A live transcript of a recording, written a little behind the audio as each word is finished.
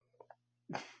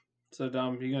So,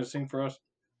 Dom, you gonna sing for us?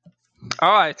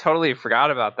 Oh, I totally forgot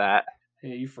about that.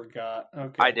 Hey, you forgot.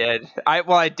 Okay. I did.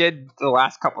 I did the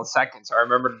last couple of seconds. I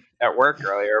remembered at work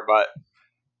earlier, but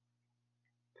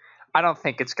I don't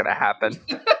think it's gonna happen.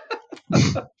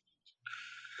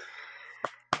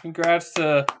 Congrats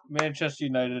to Manchester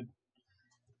United.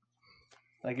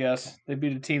 I guess they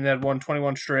beat a team that had won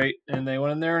 21 straight, and they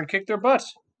went in there and kicked their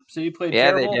butts. City played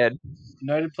terrible. They did.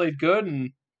 United played good,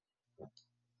 and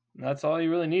that's all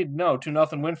you really need. No,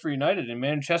 2-0 win for United, and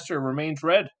Manchester remains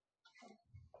red.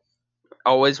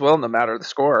 Always will, no matter the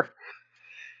score.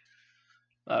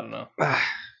 I don't know.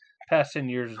 Past 10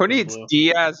 years. Who needs blue.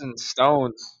 Diaz and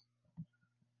Stones?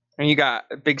 And you got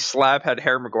a big slab head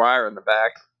Harry Maguire in the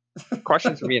back.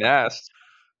 Questions are being asked.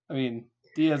 I mean,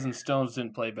 Diaz and Stones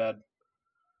didn't play bad.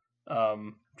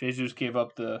 Jesus gave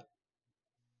up the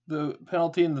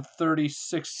penalty in the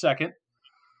 36th second.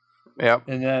 Yep.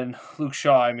 And then Luke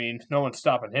Shaw, I mean, no one's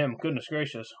stopping him. Goodness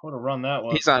gracious, what a run that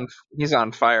was. He's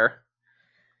on fire.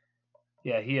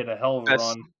 Yeah, he had a hell of a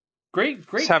run. Great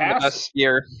he's having pass. The best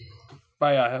year.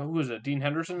 By who was it? Dean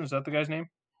Henderson? Is that the guy's name?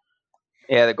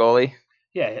 Yeah, the goalie.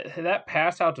 Yeah, that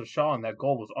pass out to Shaw and that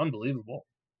goal was unbelievable.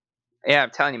 Yeah,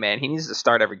 I'm telling you, man, he needs to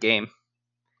start every game.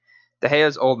 De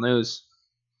Gea's old news.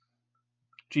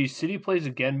 Geez, City plays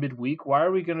again midweek. Why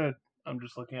are we gonna? I'm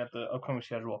just looking at the upcoming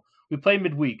schedule. We play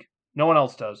midweek. No one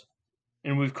else does,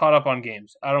 and we've caught up on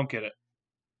games. I don't get it.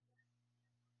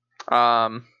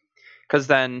 Because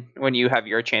then when you have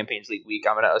your Champions League week,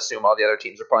 I'm gonna assume all the other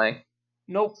teams are playing.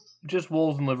 Nope, just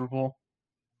Wolves and Liverpool.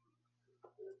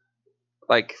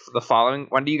 Like the following,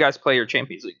 when do you guys play your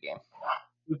Champions League game?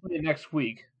 We play next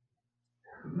week,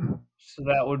 so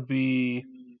that would be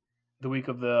the week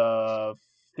of the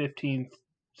 15th,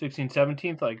 16th,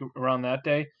 17th, like around that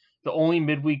day. The only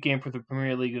midweek game for the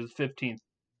Premier League is the 15th,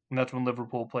 and that's when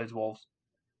Liverpool plays Wolves.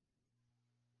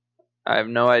 I have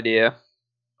no idea.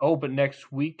 Oh, but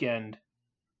next weekend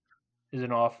is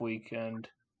an off weekend.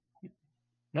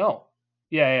 No.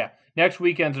 Yeah. Next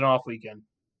weekend's an off weekend.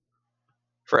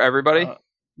 For everybody?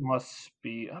 Must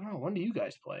be. I don't know. When do you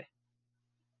guys play?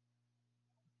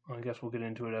 Well, I guess we'll get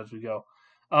into it as we go.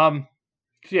 So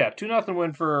yeah, 2-0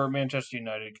 win for Manchester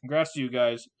United. Congrats to you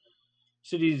guys.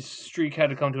 City's streak had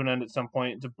to come to an end at some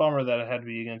point. It's a bummer that it had to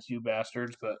be against you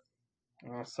bastards, but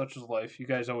such is life. You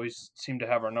guys always seem to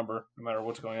have our number, no matter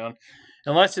what's going on.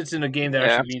 Unless it's in a game that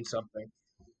actually means something.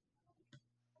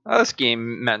 Well, this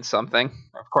game meant something.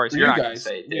 Of course, you're not going to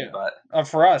say it did, but...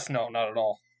 For us, no, not at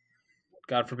all.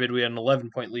 God forbid we had an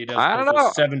 11-point lead as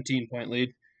opposed to a 17-point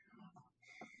lead.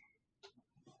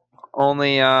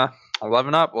 Only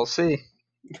 11 up. We'll see.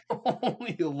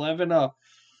 Only 11 up.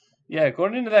 Yeah,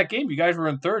 going into that game, you guys were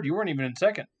in third. You weren't even in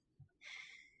second.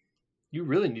 You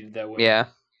really needed that win. Yeah,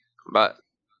 but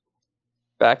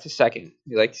back to second.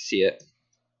 You like to see it.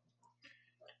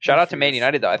 Shout out to Man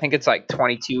United, though. I think it's like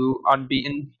 22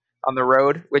 unbeaten on the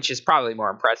road, which is probably more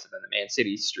impressive than the Man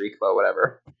City streak, but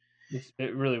whatever.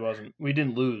 It really wasn't. We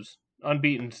didn't lose.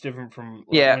 Unbeaten's different from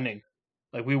winning.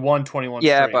 Like, we won 21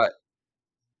 straight. But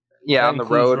that on the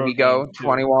road we go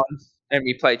 21, and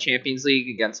we play Champions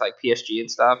League against like PSG and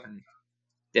stuff, and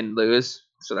didn't lose.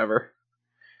 So whatever.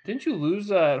 Didn't you lose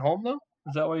at home, though?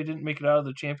 Is that why you didn't make it out of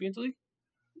the Champions League?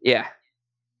 Yeah.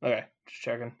 Okay, just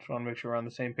checking. Just want to make sure we're on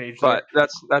the same page. But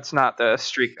that's not the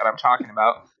streak that I'm talking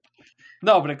about.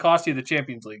 No, but it cost you the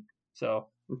Champions League. So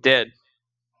it did.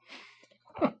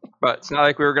 But it's not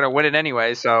like we were going to win it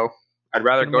anyway, so I'd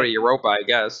rather go to Europa, I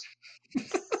guess.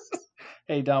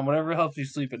 Hey, Dom, whatever helps you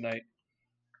sleep at night.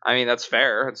 I mean, that's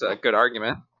fair. It's a good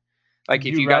argument. Like,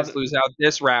 if you guys lose out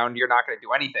this round, you're not going to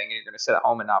do anything, and you're going to sit at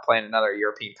home and not play in another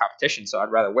European competition, so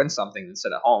I'd rather win something than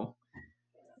sit at home.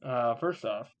 First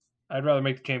off, I'd rather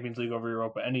make the Champions League over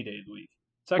Europa any day of the week.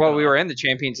 Second we were in the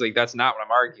Champions League. That's not what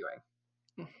I'm arguing.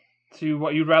 So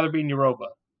what you'd rather be in Europa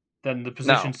than the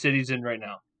position City's in right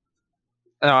now?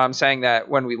 No, I'm saying that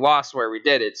when we lost where we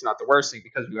did, it's not the worst thing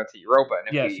because we went to Europa.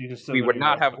 And if we would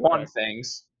not have won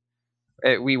things,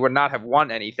 we would not have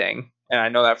won anything. And I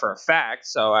know that for a fact,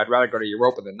 so I'd rather go to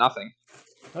Europa than nothing.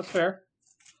 That's fair.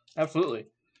 Absolutely.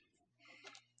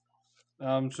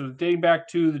 So dating back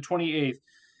to the 28th,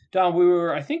 Dom, we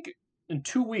were, I think, in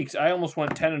 2 weeks, I almost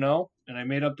went 10-0, and I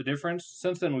made up the difference.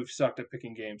 Since then, we've sucked at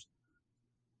picking games.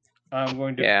 I'm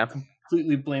going to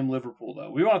completely blame Liverpool,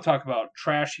 though. We want to talk about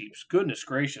trash heaps. Goodness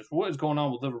gracious. What is going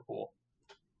on with Liverpool?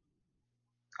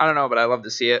 I don't know, but I love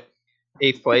to see it.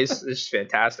 8th place. This is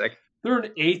fantastic. They're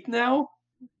in 8th now?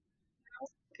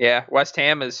 Yeah, West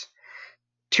Ham is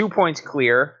 2 points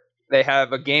clear. They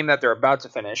have a game that they're about to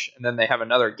finish, and then they have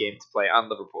another game to play on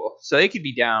Liverpool. So they could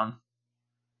be down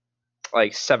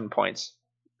like 7 points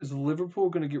Is Liverpool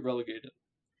going to get relegated?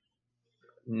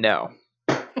 No.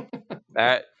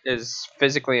 That is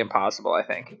physically impossible, I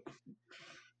think.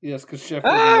 Yes, because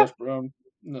Sheffield and West Brom.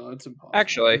 No, it's impossible.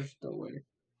 Actually, there's no way.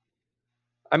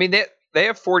 I mean, they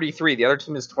have 43. The other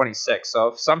team is 26. So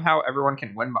if somehow everyone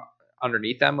can win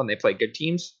underneath them when they play good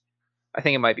teams, I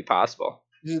think it might be possible.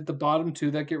 Is it the bottom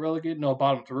 2 that get relegated? No,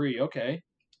 bottom 3. Okay.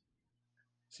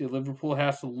 See, Liverpool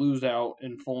has to lose out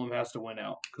and Fulham has to win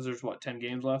out because there's 10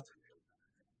 games left?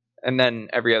 And then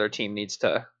every other team needs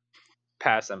to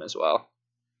pass them as well.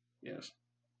 Yes.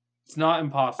 It's not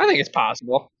impossible. I think it's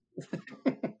possible.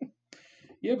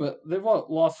 Yeah, but they've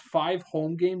lost 5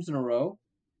 home games in a row.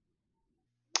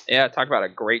 Yeah, talk about a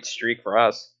great streak for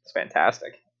us. It's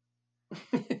fantastic.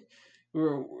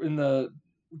 We're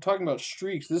talking about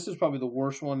streaks. This is probably the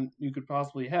worst one you could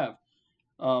possibly have.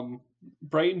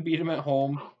 Brighton beat them at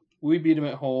home. We beat them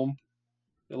at home.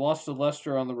 They lost to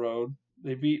Leicester on the road.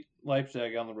 They beat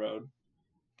Leipzig on the road.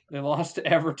 They lost to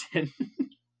Everton.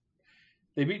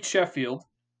 They beat Sheffield.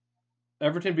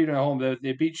 Everton beat them at home.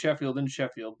 They beat Sheffield in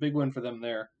Sheffield. Big win for them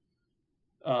there.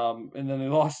 And then they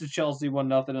lost to Chelsea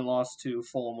 1-0 and lost to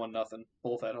Fulham 1-0,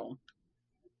 both at home.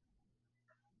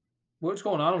 What's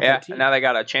going on with that team? Yeah, now they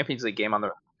got a Champions League game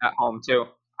at home too.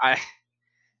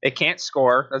 They can't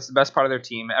score. That's the best part of their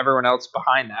team. Everyone else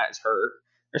behind that is hurt.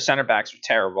 Their center backs are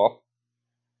terrible.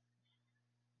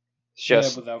 It's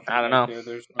just, I don't know.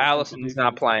 Allison's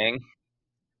not playing.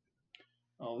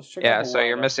 Oh, let's check out the so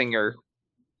you're missing your...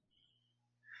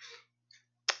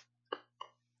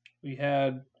 We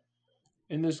had,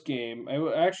 in this game,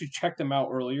 I actually checked them out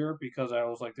earlier because I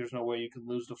was like, there's no way you can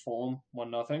lose to Fulham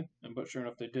 1-0. But sure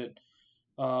enough, they did.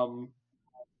 I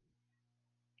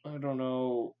don't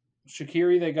know.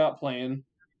 Shaqiri they got playing.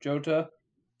 Diogo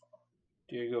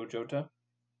Jota?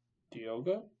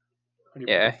 Diogo? How do you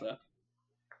pronounce that?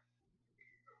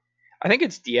 I think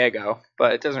it's Diego,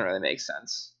 but it doesn't really make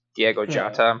sense. Diego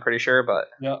Jota, I'm pretty sure, but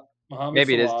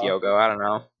maybe Salah, it is Diogo. I don't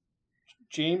know.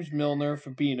 James Milner,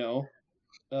 Fabinho,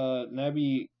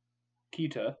 Naby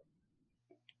Keita,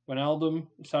 Wijnaldum,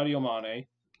 Sadio Mane,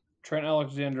 Trent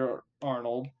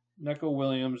Alexander-Arnold, Neco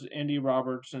Williams, Andy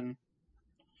Robertson,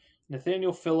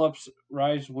 Nathaniel Phillips,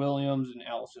 Rhys Williams, and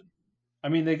Alisson. I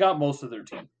mean, they got most of their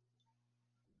team.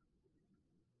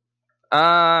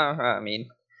 I mean,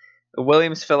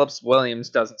 Williams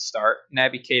doesn't start.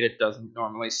 Naby Keita doesn't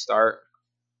normally start.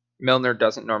 Milner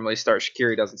doesn't normally start.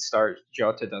 Shaqiri doesn't start.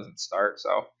 Jota doesn't start.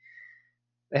 So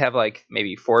they have like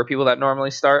maybe 4 people that normally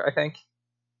start, I think.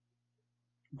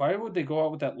 Why would they go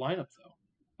out with that lineup though?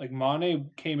 Like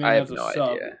Mane came in as a sub.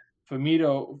 Idea.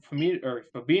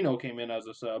 Fabinho came in as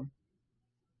a sub.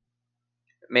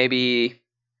 Maybe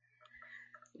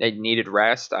they needed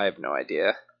rest. I have no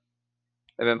idea.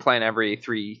 They've been playing every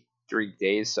three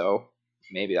days, so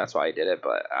maybe that's why I did it.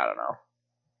 But I don't know.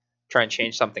 Try and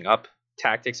change something up.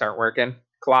 Tactics aren't working.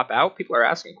 Klopp out. People are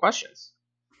asking questions.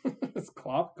 Is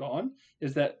Klopp gone?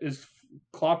 Is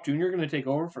Klopp Jr. going to take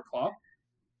over for Klopp?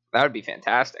 That would be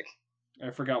fantastic. I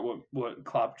forgot what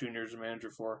Klopp Jr. is a manager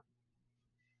for.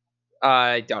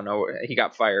 I don't know. He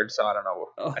got fired, so I don't know.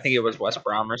 Oh, I think it was West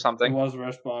Brom or something. It was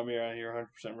West Brom. Yeah, you're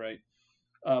 100% right.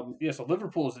 So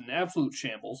Liverpool is in absolute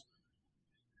shambles.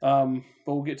 But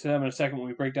we'll get to them in a second when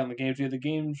we break down the games. We had the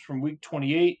games from week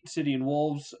 28, City and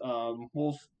Wolves.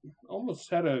 Wolves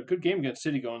almost had a good game against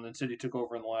City going, then City took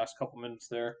over in the last couple minutes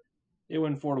there. They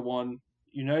win 4-1.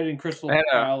 United and Crystal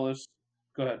Palace.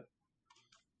 Go ahead.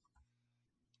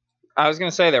 I was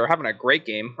going to say they were having a great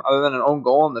game. Other than an own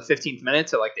goal in the 15th minute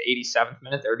to like the 87th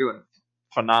minute, they were doing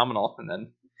phenomenal. And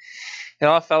then it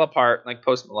all fell apart, like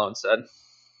Post Malone said.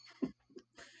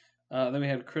 Then we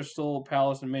had Crystal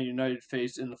Palace and Man United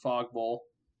face in the Fog Bowl.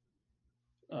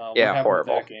 Yeah,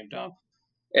 horrible. With that game, Dom?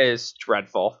 It is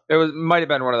dreadful. It might have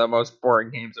been one of the most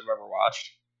boring games I've ever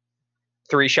watched.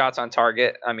 3 shots on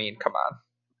target. I mean, come on.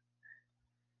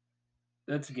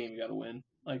 That's a game you got to win.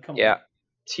 Like, come on. Yeah,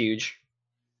 it's huge.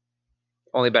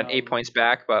 Only been 8 points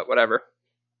back, but whatever.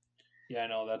 Yeah, I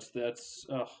know. That's.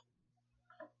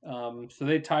 So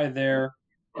they tied there.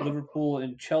 Liverpool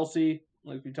and Chelsea,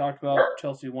 like we talked about.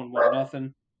 Chelsea won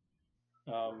 1-0.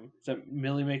 Is that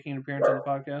Millie making an appearance on the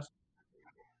podcast?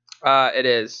 It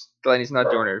is. Delaney's not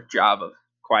doing her job of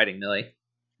quieting Millie.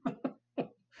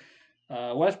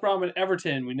 West Brom and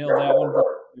Everton. We nailed that one.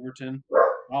 Everton.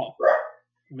 Wow.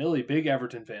 Millie, big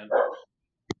Everton fan.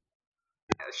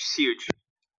 Yeah, she's huge.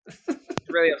 She's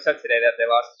really upset today that they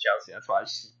lost to Chelsea. That's why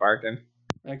she's barking.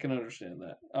 I can understand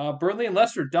that. Burnley and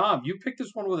Leicester. Dom, you picked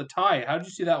this one with a tie. How did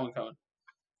you see that one coming?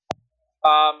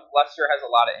 Leicester has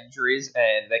a lot of injuries,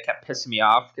 and they kept pissing me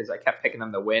off because I kept picking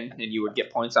them to win, and you would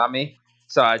get points on me.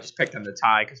 So I just picked them to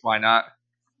tie because why not?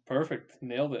 Perfect.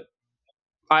 Nailed it.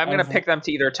 I'm going to pick them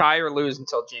to either tie or lose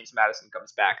until James Madison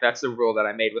comes back. That's the rule that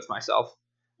I made with myself.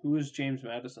 Who is James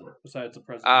Madison besides the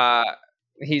president?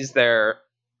 He's their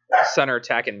center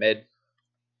attacking mid.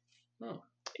 Oh.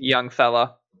 Young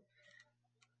fella.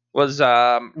 Was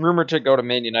rumored to go to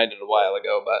Man United a while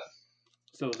ago,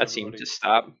 but that seemed to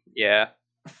stop. Yeah.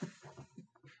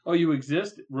 Oh, you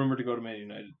exist? Rumored to go to Man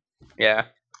United. Yeah.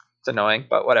 It's annoying,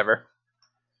 but whatever.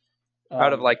 I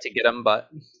would have liked to get him, but...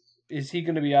 Is he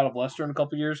going to be out of Leicester in a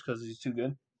couple years because he's too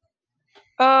good?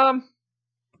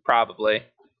 Probably.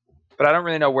 But I don't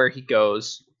really know where he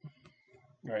goes.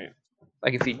 Right.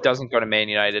 Like if he doesn't go to Man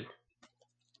United.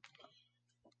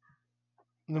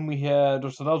 And then we had...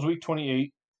 So that was week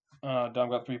 28. Dom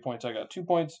got 3 points. I got 2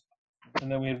 points.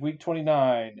 And then we had week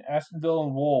 29. Aston Villa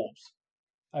and Wolves.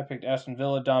 I picked Aston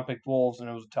Villa. Dom picked Wolves, and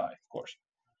it was a tie, of course.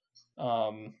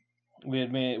 We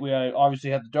had obviously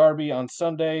had the derby on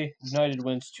Sunday. United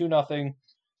wins 2-0.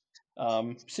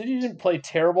 City didn't play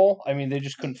terrible. I mean, they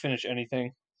just couldn't finish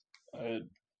anything. They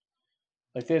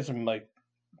had some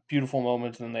beautiful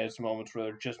moments, and then they had some moments where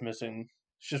they're just missing.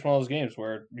 It's just one of those games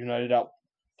where United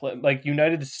outplay.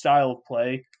 United's style of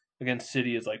play against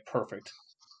City is perfect.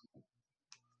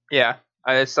 Yeah,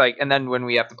 it's and then when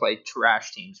we have to play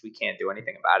trash teams, we can't do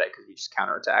anything about it because we just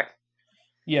counterattack.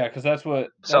 Yeah, because that's what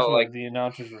the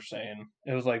announcers were saying.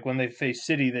 It was when they face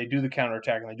City, they do the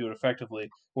counterattack and they do it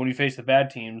effectively. When you face the bad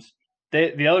teams,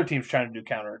 the other team's trying to do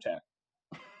counterattack.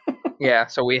 Yeah,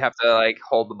 so we have to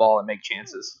hold the ball and make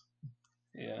chances.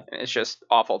 Yeah, and it's just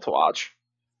awful to watch.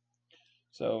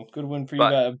 So good win for you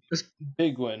guys.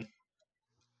 Big win.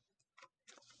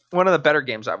 One of the better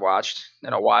games I've watched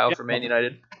in a while for Man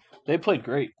United. They played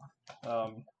great.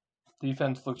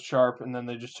 Defense looked sharp, and then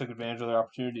they just took advantage of their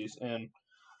opportunities. And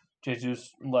Jesus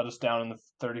let us down in the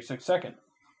 36th second.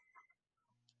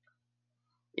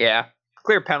 Yeah,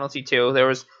 clear penalty too. There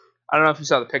was, I don't know if you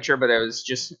saw the picture, but it was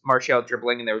just Martial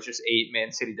dribbling, and there was just 8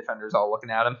 Man City defenders all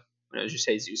looking at him. And it was just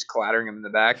Jesus clattering him in the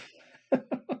back.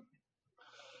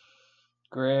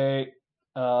 Great.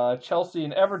 Chelsea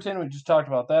and Everton, we just talked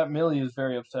about that. Millie is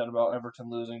very upset about Everton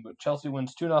losing, but Chelsea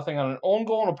wins 2-0 on an own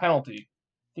goal and a penalty.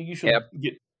 I think you should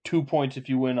get 2 points if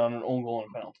you win on an own goal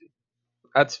and a penalty.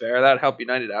 That's fair. That'd help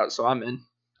United out, so I'm in.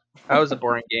 That was a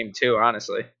boring game too,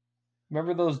 honestly.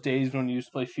 Remember those days when you used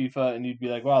to play FIFA and you'd be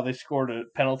like, wow, they scored a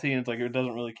penalty, and it's it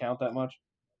doesn't really count that much?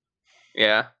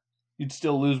 Yeah. You'd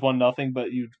still lose 1-0,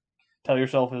 but you'd tell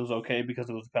yourself it was okay because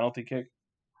it was a penalty kick.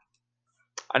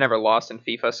 I never lost in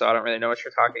FIFA, so I don't really know what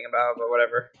you're talking about, but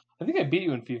whatever. I think I beat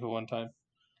you in FIFA one time.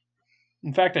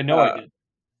 In fact, I know I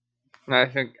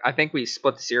did. I think we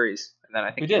split the series, and then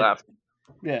I think you left.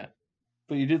 Yeah,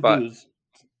 but you did lose.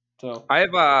 So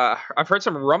I've heard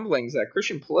some rumblings that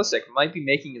Christian Pulisic might be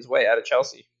making his way out of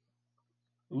Chelsea.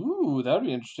 Ooh, that would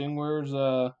be interesting. Where's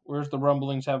the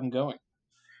rumblings have him going?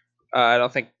 I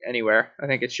don't think anywhere. I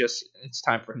think it's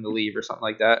time for him to leave or something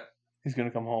like that. He's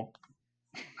gonna come home.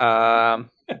 I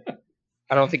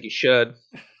don't think he should.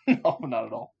 No, not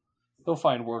at all. He'll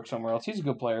find work somewhere else. He's a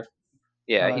good player.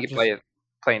 Yeah, he could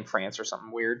play in France or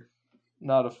something weird.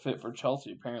 Not a fit for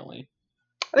Chelsea, apparently.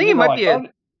 I think he might be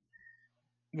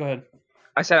Go ahead.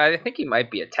 I said I think he might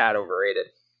be a tad overrated.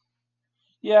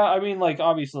 Yeah, I mean,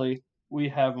 obviously we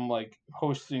have him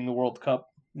hosting the World Cup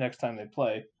next time they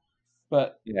play,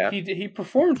 but he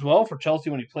performs well for Chelsea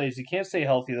when he plays. He can't stay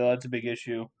healthy though; that's a big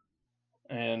issue,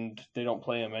 and they don't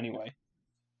play him anyway.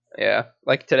 Yeah,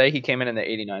 today he came in the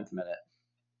 89th minute.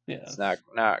 Yeah, it's not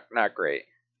great.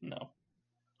 No,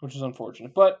 which is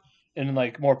unfortunate. But in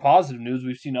more positive news,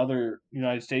 we've seen other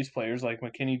United States players like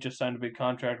McKinney just signed a big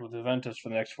contract with Juventus for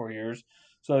the next 4 years.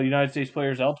 So United States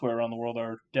players elsewhere around the world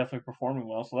are definitely performing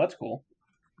well. So that's cool.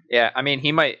 Yeah, I mean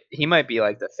he might be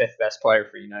the 5th best player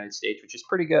for the United States, which is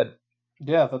pretty good.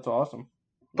 Yeah, that's awesome.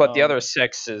 But the other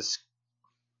 6 is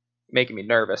making me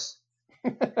nervous.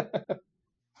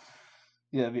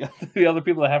 Yeah, the other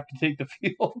people that have to take the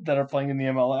field that are playing in the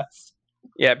MLS.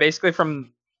 Yeah, basically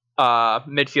from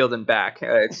midfield and back.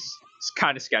 It's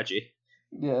kind of sketchy.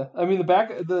 Yeah, I mean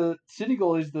the City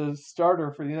goalie is the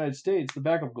starter for the United States, the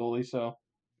backup goalie. So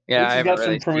yeah, I haven't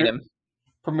really seen him.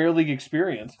 Premier League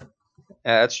experience.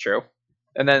 Yeah, that's true.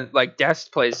 And then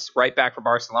Dest plays right back for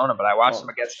Barcelona, but I watched him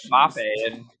against Mbappe,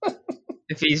 and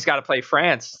if he's got to play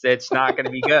France, it's not going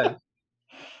to be good.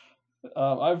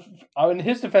 In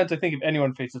his defense, I think if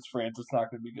anyone faces France, it's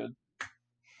not going to be good.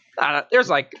 There's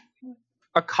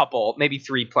a couple, maybe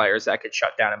 3 players that could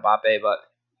shut down Mbappe, but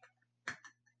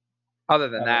other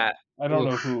than that, I don't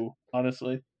know who,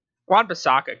 honestly.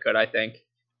 Wan-Bissaka could, I think.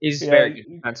 He's very good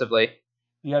defensively.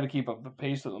 You got to keep up the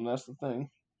pace with him. That's the thing.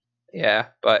 Yeah,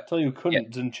 but I'll tell you,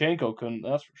 couldn't. Yeah. Zinchenko couldn't.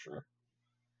 That's for sure.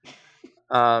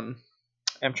 I'm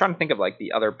trying to think of like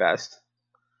the other best.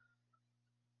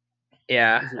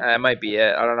 Yeah, that might be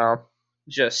it. I don't know.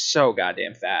 Just so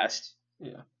goddamn fast.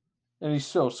 Yeah, and he's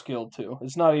so skilled too.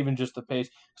 It's not even just the pace,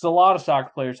 because a lot of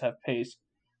soccer players have pace,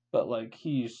 but like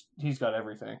he's got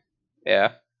everything.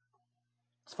 Yeah,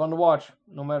 it's fun to watch.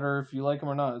 No matter if you like him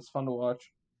or not, it's fun to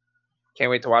watch.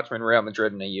 Can't wait to watch him in Real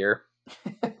Madrid in a year.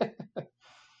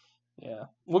 Yeah,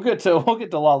 we'll get to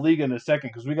La Liga in a second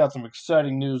because we got some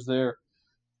exciting news there.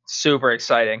 Super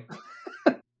exciting.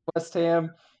 West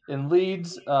Ham and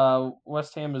Leeds.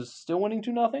 West Ham is still winning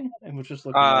 2-0, and was just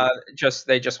looking.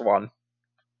 They just won.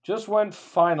 Just went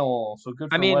final, so good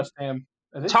for West Ham.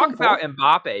 Talk about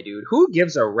Mbappe, dude. Who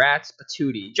gives a rat's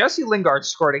patootie? Jesse Lingard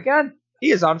scored again. He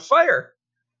is on fire.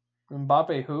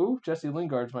 Mbappe who? Jesse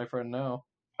Lingard's my friend now.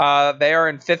 They are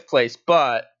in 5th place,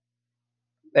 but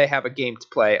they have a game to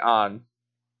play on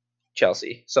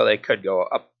Chelsea, so they could go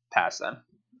up past them.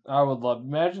 I would love.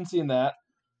 Imagine seeing that.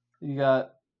 You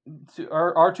got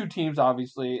our two teams,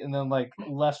 obviously, and then like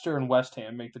Leicester and West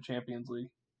Ham make the Champions League.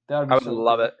 That would be. I would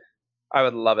love it. I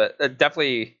would love it.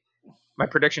 Definitely, my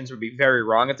predictions would be very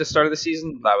wrong at the start of the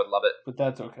season, but I would love it. But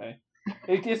that's okay.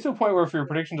 It gets to a point where if your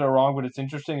predictions are wrong, but it's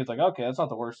interesting, it's like, okay, that's not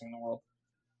the worst thing in the world.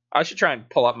 I should try and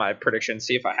pull up my predictions,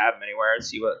 see if I have them anywhere, and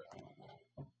see what.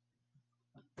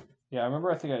 Yeah, I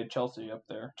remember. I think I had Chelsea up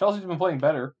there. Chelsea's been playing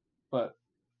better, but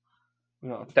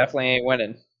definitely ain't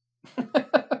winning.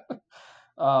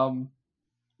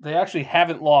 They actually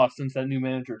haven't lost since that new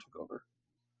manager took over.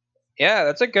 Yeah,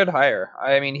 that's a good hire.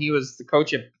 I mean, he was the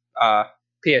coach of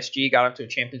PSG, got up to a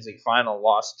Champions League final,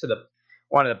 lost to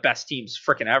one of the best teams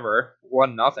freaking ever,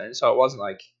 1-0. So it wasn't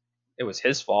like it was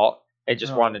his fault. They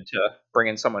just wanted to bring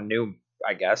in someone new,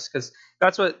 I guess, because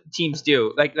that's what teams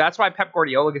do. Like that's why Pep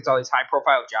Guardiola gets all these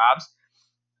high-profile jobs.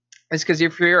 It's because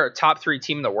if you're a top 3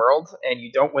 team in the world and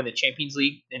you don't win the Champions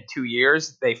League in 2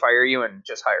 years, they fire you and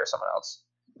just hire someone else.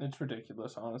 It's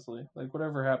ridiculous, honestly. Like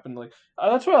whatever happened, like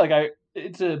that's why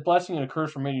it's a blessing and a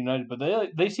curse for Man United, but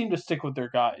they seem to stick with their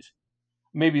guys.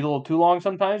 Maybe a little too long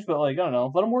sometimes, but like I don't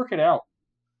know, let them work it out.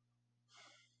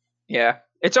 Yeah,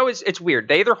 it's weird.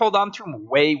 They either hold on to him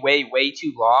way, way, way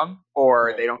too long,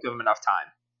 or they don't give him enough time.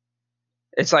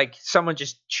 It's like someone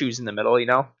just choose in the middle, you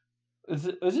know.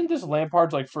 Isn't this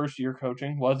Lampard's like first year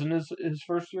coaching? Wasn't his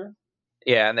first year?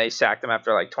 Yeah, and they sacked him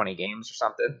after like 20 games or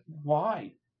something.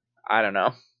 Why? I don't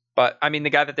know. But, I mean, the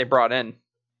guy that they brought in.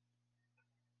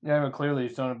 Yeah, but clearly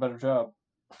he's done a better job.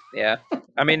 Yeah.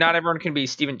 I mean, not everyone can be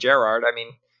Steven Gerrard. I mean,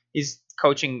 he's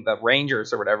coaching the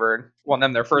Rangers or whatever and won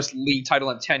them their first league title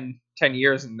in 10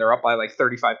 years, and they're up by like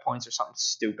 35 points or something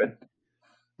stupid.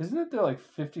 Isn't it their like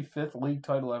 55th league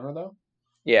title ever, though?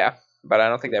 Yeah, but I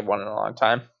don't think they've won in a long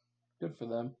time. Good for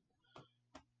them.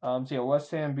 So, yeah,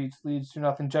 West Ham beats Leeds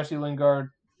 2-0. Jesse Lingard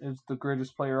is the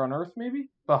greatest player on earth, maybe?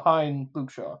 Behind Luke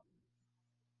Shaw.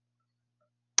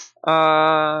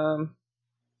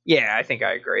 Yeah, I think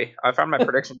I agree. I found my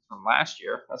predictions from last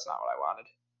year. That's not what I wanted.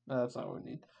 No, that's not what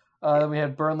we need. Then we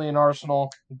had Burnley and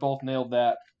Arsenal. We both nailed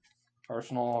that.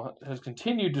 Arsenal has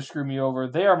continued to screw me over.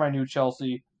 They are my new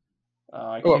Chelsea.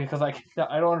 I can't because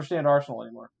I don't understand Arsenal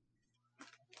anymore.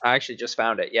 I actually just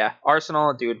found it. Yeah,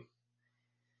 Arsenal, dude,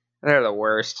 they're the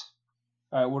worst.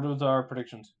 All right, what was our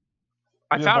predictions?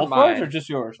 I found mine. Both or just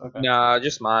yours? Okay. No,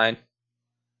 just mine.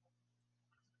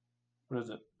 What is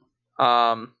it?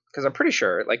 Because I'm pretty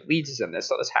sure like Leeds is in this,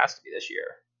 so this has to be this year.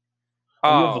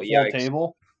 Oh, you have the full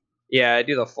table? Yeah, I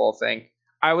do the full thing.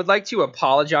 I would like to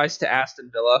apologize to Aston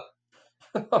Villa.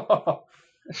 I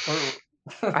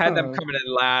had them coming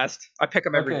in last. I pick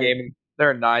them every game, and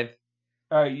they're in 9th.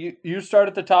 All right, you start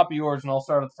at the top of yours, and I'll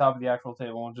start at the top of the actual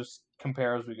table, and just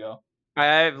compare as we go. I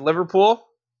have Liverpool.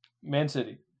 Man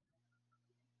City.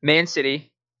 Manchester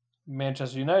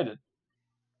United.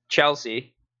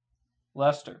 Chelsea.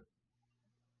 Leicester.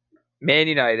 Man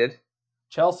United.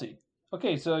 Chelsea.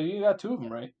 Okay, so you got 2 of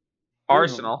them right.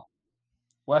 Arsenal.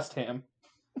 West Ham.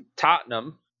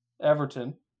 Tottenham.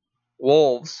 Everton.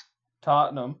 Wolves.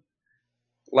 Tottenham.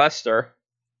 Leicester.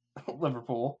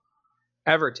 Liverpool.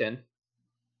 Everton.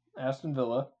 Aston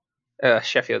Villa.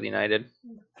 Sheffield United.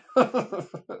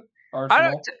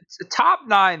 Arsenal. Top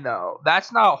 9 though.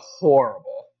 That's not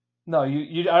horrible. No,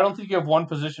 you. I don't think you have one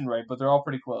position right, but they're all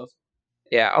pretty close.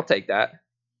 Yeah, I'll take that.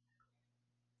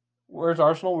 Where's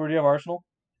Arsenal? Where do you have Arsenal?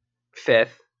 5th.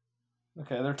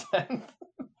 Okay, they're 10th.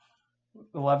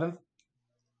 11th.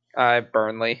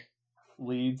 Burnley.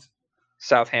 Leeds.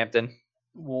 Southampton.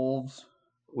 Wolves.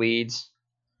 Leeds.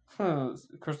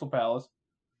 Crystal Palace.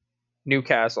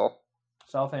 Newcastle.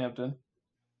 Southampton.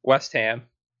 West Ham.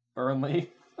 Burnley.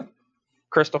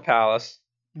 Crystal Palace,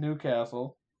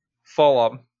 Newcastle,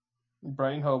 Fulham,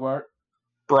 Brighton Hobart,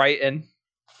 Brighton,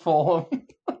 Fulham,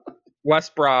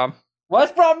 West Brom.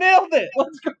 West Brom nailed it.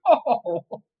 Let's go.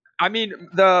 I mean,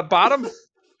 the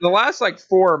last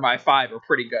 4 of my 5 are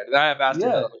pretty good. I have Aston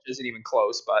Villa, which isn't even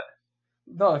close, but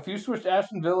no, if you switched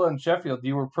Aston Villa and Sheffield,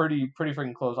 you were pretty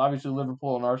freaking close. Obviously,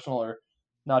 Liverpool and Arsenal are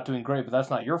not doing great, but that's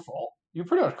not your fault. You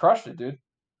pretty much crushed it, dude.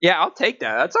 Yeah, I'll take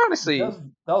that. That's honestly that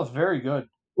was very good.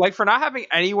 For not having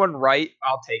anyone right,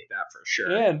 I'll take that for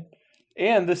sure.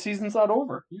 And the season's not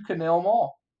over. You can nail them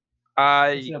all.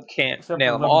 I can't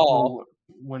nail them all.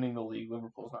 Winning the league,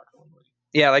 Liverpool's not going to win the league.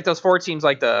 Yeah, those 4 teams,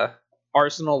 the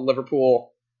Arsenal,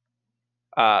 Liverpool,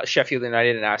 Sheffield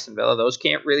United, and Aston Villa, those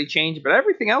can't really change, but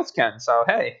everything else can. So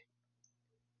hey.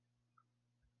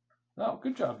 No,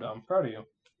 good job, Dom. I'm proud of you.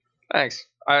 Thanks.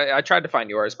 I tried to find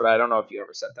yours, but I don't know if you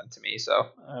ever sent them to me. So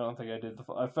I don't think I did.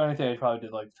 If anything, I probably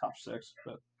did the top 6.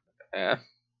 But yeah.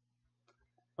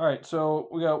 All right, so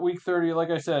we got week 30. Like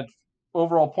I said,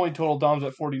 overall point total, Dom's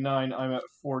at 49. I'm at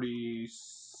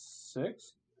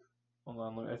 46. Hold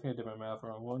on, I think I did my math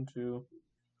wrong. 1, 2.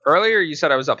 Earlier you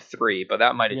said I was up 3, but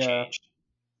that might have changed.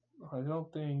 I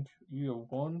don't think you have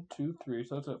 1, 2, 3.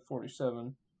 So that's at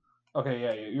 47. Okay,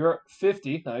 yeah, you're at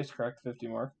 50. Nice, correct 50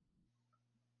 mark.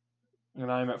 And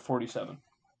I'm at 47.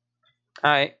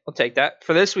 All right, I'll take that.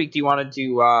 For this week, do you want to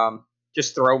do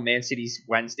just throw Man City's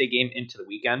Wednesday game into the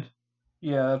weekend?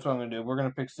 Yeah, that's what I'm going to do. We're going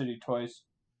to pick City twice.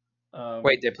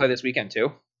 Wait, they play this weekend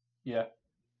too? Yeah.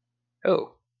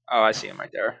 Oh, I see him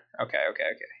right there. Okay.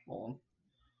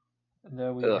 And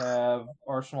then we have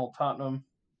Arsenal, Tottenham.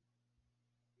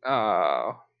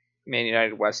 Oh, Man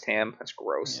United, West Ham. That's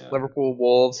gross. Yeah. Liverpool,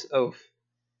 Wolves. Oh. I'm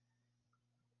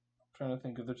trying to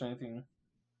think if there's anything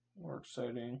more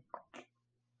exciting.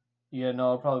 Yeah,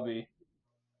 no, it'll probably be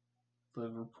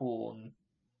Liverpool and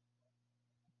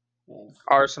Wolves.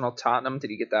 Arsenal, Tottenham.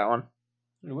 Did you get that one?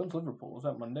 When's Liverpool? Was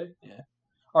that Monday? Yeah.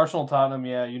 Arsenal, Tottenham,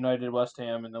 yeah. United, West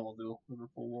Ham, and then we'll do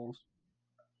Liverpool, Wolves.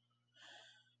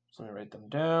 So let me write them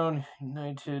down.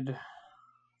 United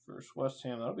versus West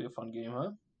Ham. That'll be a fun game,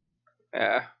 huh?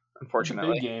 Yeah,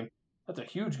 unfortunately. Big game. That's a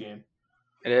huge game.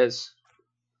 It is.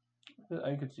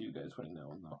 I could see you guys winning that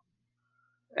one, though.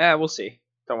 Yeah, we'll see.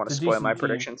 Don't want to spoil my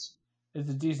predictions. It's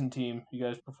a decent team. You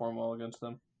guys perform well against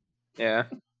them. Yeah.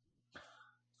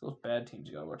 Those bad teams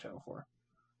you got to watch out for.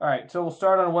 All right, so we'll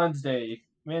start on Wednesday.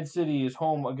 Man City is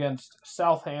home against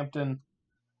Southampton.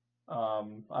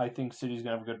 I think City's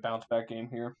going to have a good bounce-back game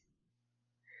here.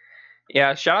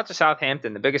 Yeah, shout out to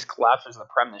Southampton, the biggest collapsers in the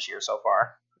Prem this year so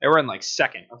far. They were in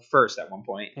second or first at one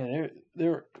point. Yeah, they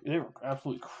were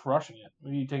absolutely crushing it.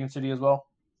 Are you taking City as well?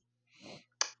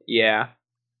 Yeah.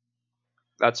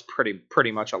 That's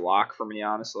pretty much a lock for me,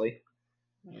 honestly.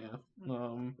 Yeah.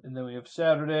 And then we have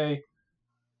Saturday.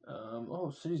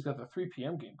 City's got the 3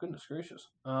 p.m. game. Goodness gracious.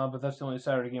 But that's the only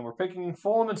Saturday game we're picking.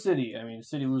 Fulham and City. I mean,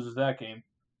 City loses that game.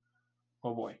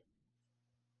 Oh, boy.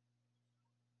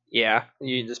 Yeah,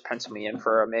 you can just pencil me in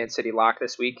for a Man City lock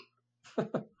this week.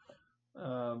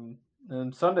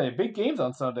 And Sunday, big games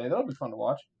on Sunday. That'll be fun to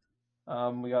watch.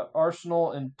 We got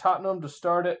Arsenal and Tottenham to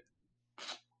start it.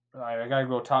 All right, I got to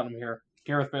go Tottenham here.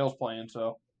 Gareth Bale's playing,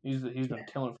 so he's been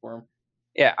killing for him.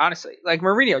 Yeah, honestly,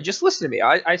 Mourinho, just listen to me.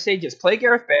 I say just play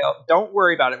Gareth Bale. Don't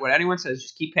worry about it. What anyone says,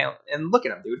 just keep playing. And look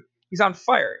at him, dude. He's on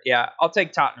fire. Yeah, I'll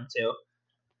take Tottenham too.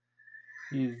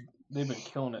 They've been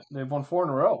killing it. They've won 4 in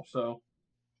a row, so.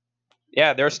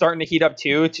 Yeah, they're starting to heat up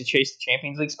too to chase the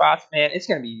Champions League spots. Man, it's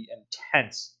going to be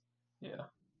intense. Yeah.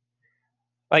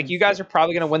 You guys are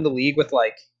probably going to win the league with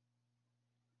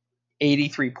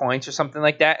 83 points or something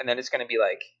like that, and then it's going to be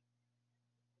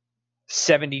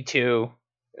 72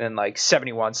 and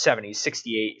 71, 70,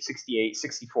 68, 68,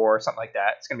 64, something like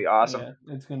that. It's going to be awesome.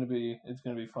 Yeah, it's going to be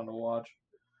fun to watch.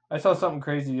 I saw something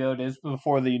crazy the other day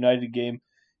before the United game.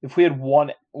 If we had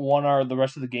won the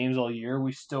rest of the games all year,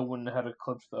 we still wouldn't have had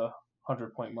eclipsed the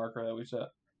 100-point marker that we set.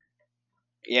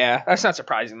 Yeah, that's not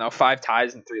surprising though. 5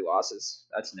 ties and 3 losses.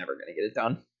 That's never going to get it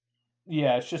done.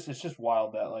 Yeah, it's just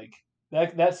wild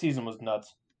that that season was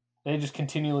nuts. They just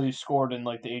continually scored in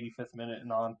the 85th minute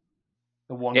and on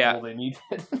the one goal they needed.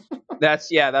 That's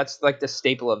the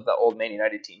staple of the old Man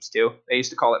United teams too. They used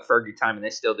to call it Fergie time, and they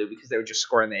still do because they would just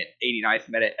score in the 89th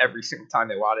minute every single time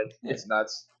they wanted. Yeah. It's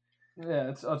nuts. Yeah,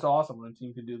 it's awesome when a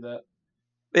team can do that.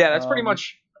 Yeah, that's pretty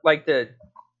much the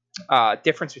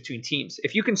difference between teams.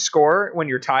 If you can score when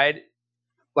you're tied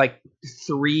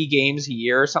 3 games a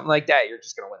year or something like that, you're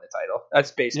just going to win the title.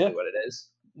 That's basically what it is.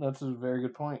 That's a very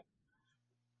good point.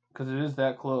 Because it is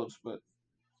that close, but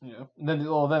and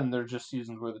then there's just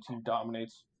seasons where the team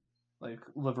dominates, like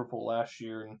Liverpool last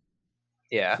year, and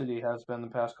Yeah. City has been the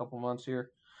past couple months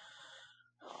here.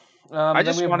 I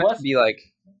just want it to be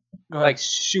like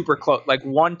super close, like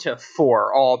 1 to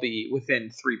 4, all be within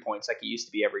 3 points, like it used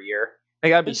to be every year.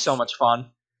 Like that'd be so much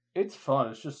fun. It's fun.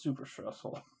 It's just super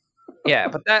stressful. Yeah,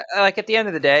 but that like at the end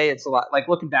of the day, it's a lot. Like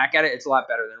looking back at it, it's a lot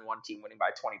better than one team winning by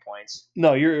 20 points.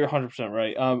 No, you're 100%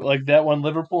 right. Like that one,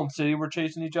 Liverpool and City were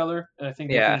chasing each other, and I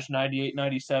think they finished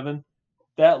 98-97.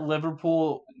 That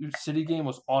Liverpool City game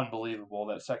was unbelievable.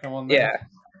 That second one there.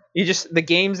 Yeah, the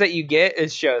games that you get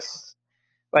is just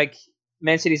like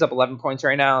Man City's up 11 points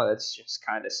right now. That's just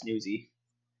kind of snoozy.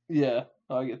 Yeah,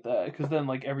 I get that because then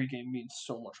like every game means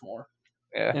so much more.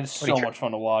 Yeah, and it's so much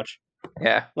fun to watch.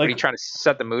 Yeah, like, are you trying to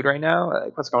set the mood right now?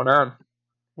 Like, what's going on?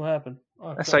 What happened?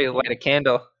 I saw you light a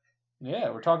candle.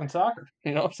 Yeah, we're talking soccer.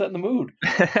 Setting the mood.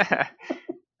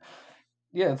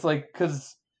 Yeah, it's like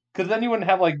because then you wouldn't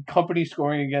have like Company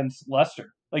scoring against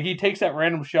Leicester. Like he takes that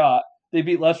random shot, they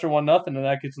beat Leicester 1-0, and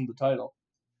that gets them the title.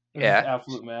 It's just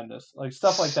absolute madness. Like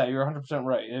stuff like that. You're 100%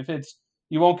 right.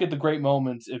 You won't get the great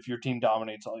moments if your team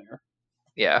dominates all year.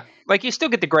 Yeah, like you still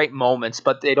get the great moments,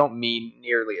 but they don't mean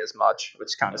nearly as much, which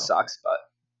kind of sucks. But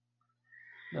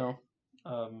no,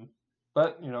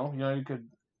 but United could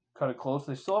cut it close.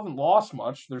 They still haven't lost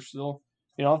much. They're still,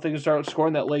 if they can start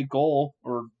scoring that late goal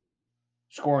or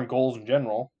scoring goals in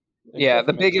general. Yeah,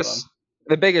 the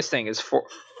biggest thing is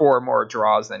four more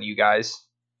draws than you guys.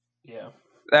 Yeah,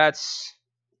 that's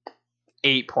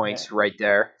 8 points right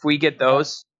there. If we get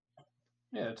those,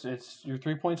 it's you're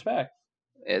 3 points back.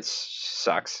 It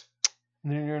sucks.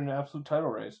 And then you're in an absolute title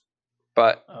race.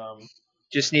 But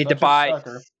just need to buy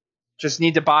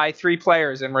 3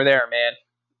 players and we're there, man.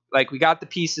 Like we got the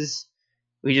pieces.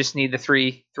 We just need the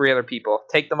three other people.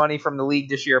 Take the money from the league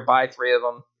this year, buy 3 of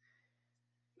them.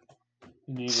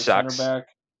 You need a center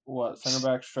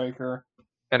back, striker,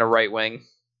 and a right wing.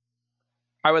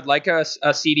 I would like a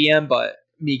CDM, but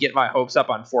me getting my hopes up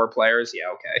on 4 players,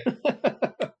 okay.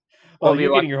 Well,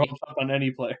 you're getting your hopes up on any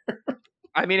player.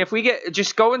 I mean, if we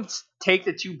just go and take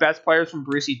the 2 best players from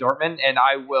Borussia Dortmund, and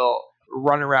I will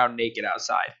run around naked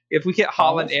outside. If we get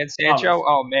Haaland and Sancho,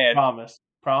 oh man.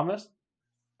 Promise?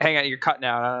 Hang on, you're cutting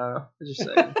out. I don't know. Just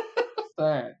saying. All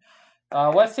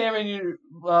right. West Ham and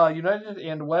United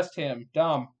and West Ham.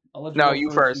 Dom, I'll let you go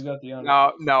you first. You got the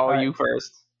right. You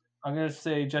first. I'm going to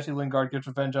say Jesse Lingard gets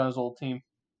revenge on his old team.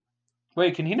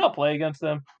 Wait, can he not play against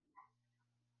them?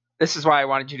 This is why I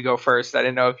wanted you to go first. I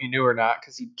didn't know if you knew or not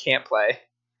because he can't play.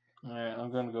 All right,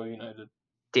 I'm going to go United.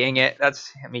 Dang it.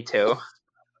 That's me too.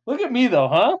 Look at me, though,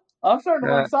 huh? I'm starting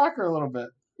to like soccer a little bit.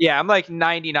 Yeah, I'm like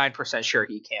 99% sure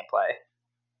he can't play.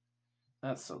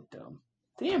 That's so dumb.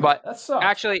 Damn but that sucks.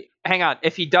 Actually, hang on.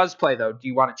 If he does play, though, do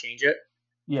you want to change it?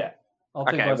 Yeah.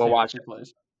 We'll watch it.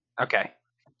 Plays. Okay.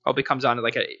 Hope he comes on to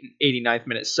like an 89th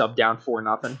minute sub down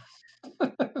 4-0.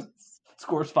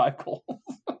 Scores 5 goals.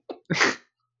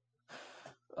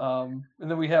 And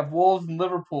then we have Wolves and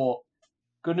Liverpool.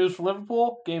 Good news for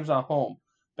Liverpool, game's not home.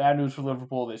 Bad news for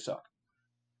Liverpool, they suck.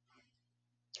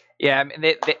 Yeah, I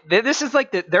mean, this is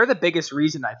like they're the biggest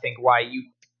reason I think why you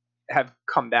have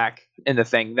come back in the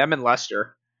thing. Them and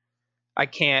Leicester, I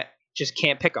can't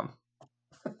pick them.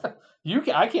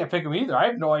 I can't pick them either. I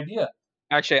have no idea.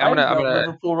 Actually, I'm gonna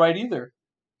Liverpool right either.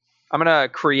 I'm gonna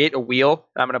create a wheel.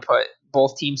 I'm gonna put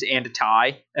both teams and a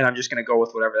tie, and I'm just gonna go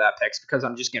with whatever that picks because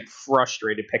I'm just getting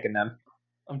frustrated picking them.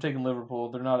 I'm taking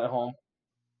Liverpool. They're not at home.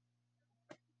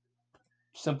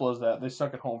 Simple as that. They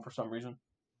suck at home for some reason.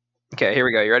 Okay, here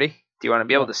we go. You ready? Do you want to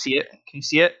be able to see it? Can you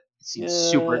see it? It seems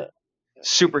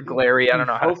super glary. I don't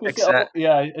know how to fix that.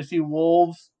 Yeah, I see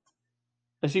Wolves.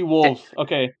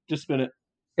 Okay, just spin it.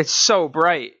 It's so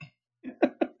bright.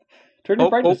 Turn your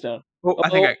brightness down.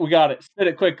 We got it. Spin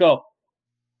it quick. Go.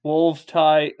 Wolves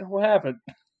tie. What happened?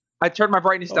 I turned my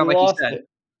brightness down like you said. It.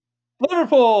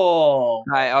 Liverpool. All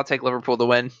right, I'll take Liverpool to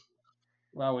win.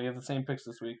 Wow, we have the same picks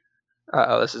this week.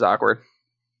 This is awkward.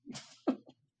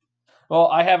 Well,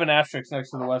 I have an asterisk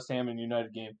next to the West Ham and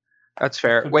United game. That's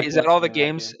fair. Wait, is that all the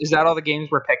games? Is that all the games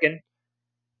we're picking?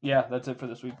 Yeah, that's it for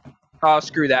this week. Oh,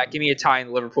 screw that. Give me a tie in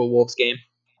the Liverpool-Wolves game.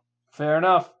 Fair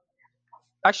enough.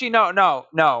 Actually, no.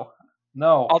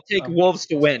 I'll take Wolves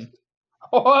to win.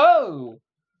 Whoa!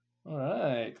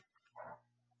 All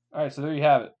right, so there you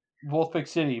have it. Both pick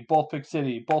City, both pick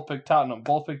Tottenham,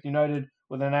 both pick United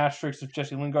with an asterisk if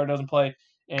Jesse Lingard doesn't play,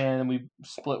 and we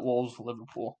split Wolves with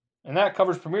Liverpool. And that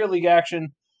covers Premier League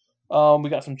action. We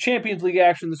got some Champions League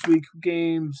action this week.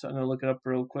 Games. I'm going to look it up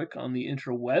real quick on the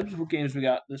interwebs. What games we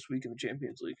got this week in the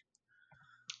Champions League?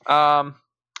 I'll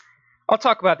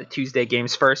talk about the Tuesday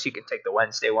games first. You can take the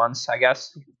Wednesday ones, I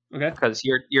guess. Okay. Because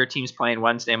your team's playing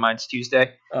Wednesday, mine's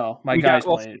Tuesday. Oh, my guy's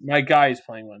playing. My guy's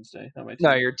playing Wednesday. Not my team.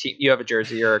 No, your team. You have a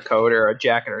jersey or a coat or a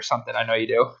jacket or something. I know you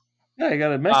do. Yeah, I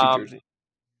got a Messi jersey.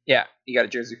 Yeah, you got a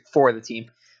jersey for the team.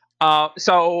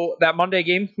 So that Monday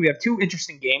game, we have two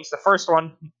interesting games. The first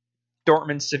one,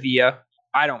 Dortmund Sevilla.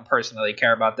 I don't personally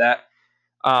care about that.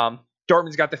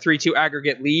 Dortmund's got the 3-2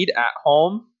 aggregate lead at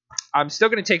home. I'm still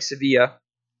going to take Sevilla.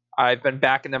 I've been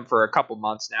backing them for a couple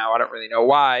months now. I don't really know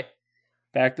why.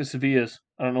 Back to Sevillas.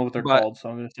 I don't know what they're called, so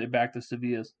I'm going to say back to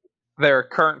Sevillas. Their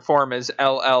current form is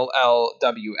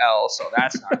LLLWL, so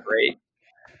that's not great.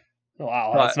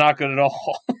 Wow, that's not good at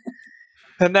all.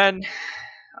 And then,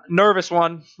 nervous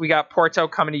one, we got Porto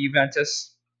coming to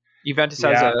Juventus. Juventus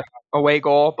has a away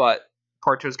goal, but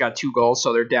Porto's got 2 goals,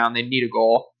 so they're down. They need a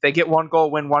goal. If they get 1 goal,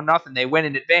 win 1-0, they win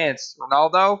in advance.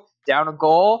 Ronaldo, down a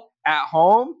goal, at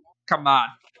home? Come on.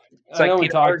 It's like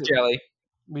peanut butter jelly.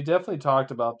 We definitely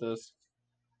talked about this.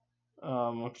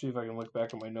 Let's see if I can look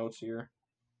back at my notes here.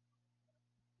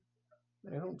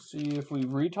 I don't see if we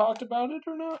re-talked about it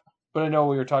or not. But I know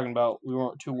we were talking about we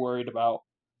weren't too worried about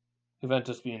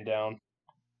Juventus being down.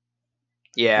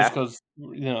 Yeah. Just because,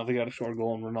 they got to score a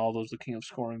goal and Ronaldo's the king of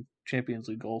scoring Champions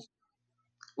League goals.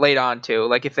 Late on, too.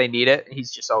 Like, if they need it,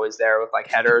 he's just always there with,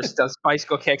 headers, does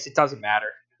bicycle kicks. It doesn't matter.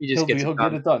 He'll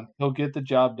get it done. He'll get the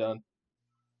job done.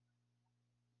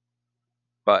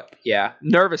 But, yeah,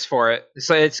 nervous for it.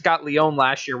 So it's got Lyon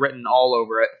last year written all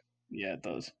over it. Yeah, it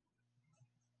does.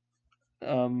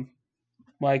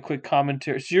 My quick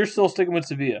commentary. So you're still sticking with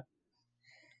Sevilla?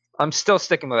 I'm still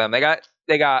sticking with them.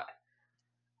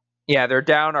 They're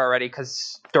down already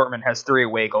because Dortmund has 3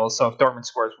 away goals. So if Dortmund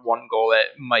scores 1 goal,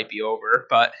 it might be over.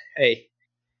 But, hey,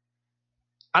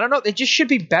 I don't know. They just should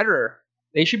be better.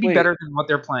 They should be better than what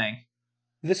they're playing.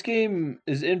 This game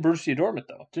is in Borussia Dortmund,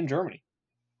 though. It's in Germany.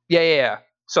 Yeah.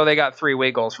 So they got 3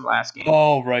 away goals from last game.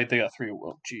 Oh, right. They got 3.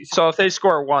 Well, jeez. So if they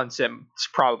score once, it's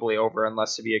probably over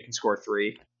unless Sevilla can score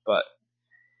 3. But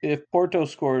if Porto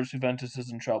scores, Juventus is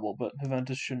in trouble. But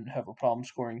Juventus shouldn't have a problem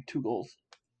scoring 2 goals.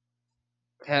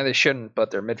 Yeah, they shouldn't,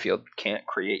 but their midfield can't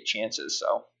create chances,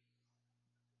 so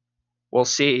we'll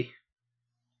see.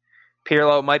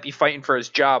 Pirlo might be fighting for his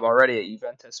job already at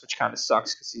Juventus, which kind of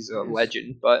sucks because he's a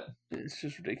legend, but it's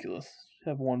just ridiculous.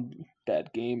 Have one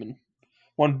bad game and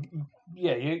one.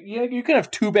 Yeah, you can have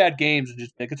 2 bad games and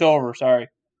just think it's over. Sorry.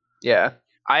 Yeah,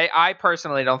 I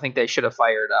personally don't think they should have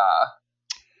fired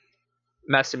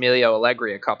Massimiliano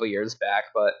Allegri a couple years back,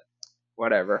 but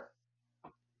whatever.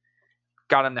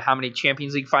 Got him to how many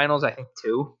Champions League finals? I think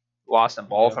 2. Lost them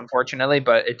both, unfortunately,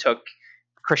 but it took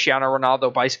Cristiano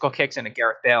Ronaldo bicycle kicks and a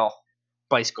Gareth Bale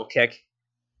bicycle kick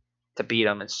to beat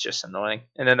him. It's just annoying.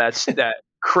 And then that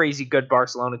crazy good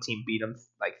Barcelona team beat him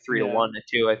 3-1 to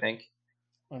 2, I think.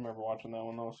 I remember watching that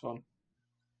one. That was fun.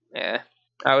 Yeah.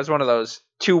 That was one of those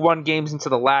 2-1 games into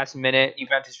the last minute.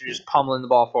 Juventus were just pummeling the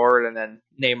ball forward, and then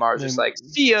Neymar was just like,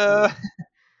 see ya!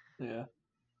 Yeah.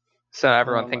 So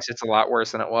everyone thinks it's a lot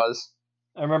worse than it was.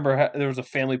 I remember there was a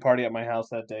family party at my house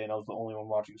that day, and I was the only one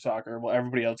watching soccer. Well,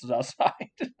 everybody else was outside.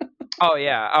 Oh,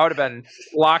 yeah. I would have been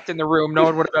locked in the room. No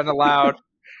one would have been allowed.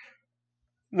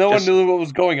 No one knew what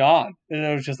was going on. And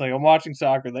it was just like, I'm watching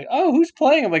soccer. Like, oh, who's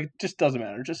playing? I'm like, it just doesn't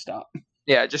matter. Just stop.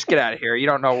 Yeah, just get out of here. You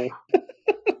don't know.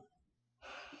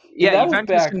 Yeah,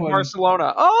 Juventus in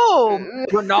Barcelona. Oh,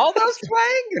 Ronaldo's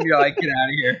playing? And you're like, get out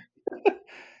of here.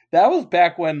 That was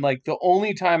back when, the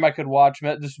only time I could watch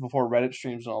this was before Reddit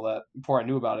streams and all that, before I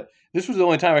knew about it. This was the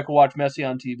only time I could watch Messi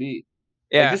on TV.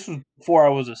 Yeah. This was before I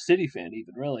was a City fan,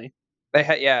 even, really. They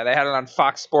had it on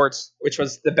Fox Sports, which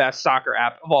was the best soccer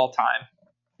app of all time.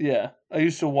 Yeah. I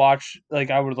used to watch,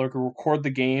 I would record the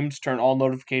games, turn all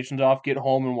notifications off, get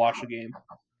home, and watch the game.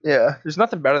 Yeah. There's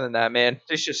nothing better than that, man.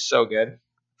 It's just so good.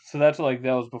 So that's, that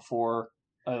was before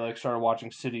I, started watching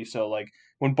City. So,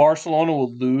 when Barcelona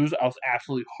would lose, I was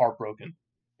absolutely heartbroken.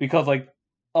 Because,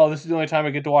 this is the only time I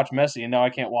get to watch Messi, and now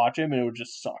I can't watch him, and it would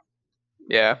just suck.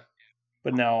 Yeah.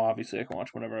 But now, obviously, I can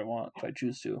watch whenever I want if I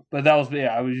choose to. But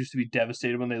I used to be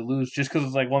devastated when they lose, just because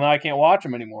it's now I can't watch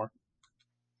them anymore.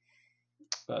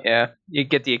 But, yeah, you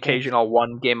get the occasional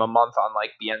 1 game a month on,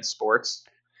 BN Sports.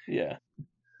 Yeah.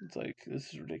 It's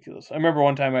this is ridiculous. I remember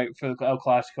one time for the El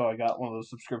Clasico, I got one of those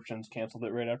subscriptions, canceled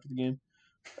it right after the game.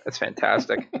 That's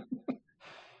fantastic.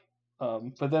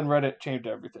 But then Reddit changed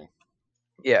everything.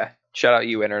 Yeah. Shout out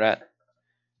you, Internet.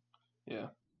 Yeah.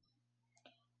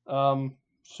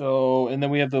 So, and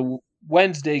then we have the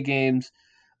Wednesday games,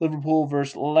 Liverpool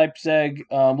versus Leipzig.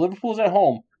 Liverpool's at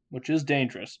home, which is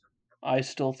dangerous. I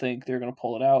still think they're going to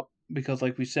pull it out because,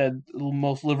 like we said, the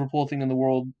most Liverpool thing in the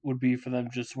world would be for them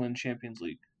just to win Champions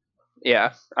League.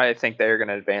 Yeah, I think they're going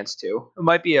to advance too. It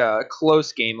might be a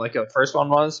close game like the first one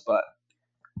was, but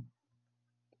and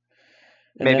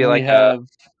maybe then we like a have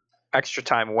extra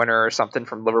time winner or something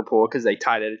from Liverpool because they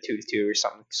tied it at 2-2 or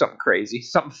something crazy,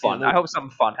 something fun. I hope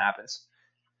something fun happens.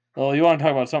 Well, you want to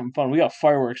talk about something fun? We got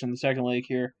fireworks in the second leg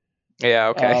here. Yeah,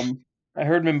 okay. I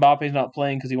heard Mbappe's not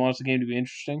playing because he wants the game to be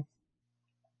interesting.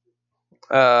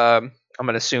 I'm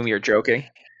going to assume you're joking.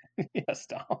 Yes,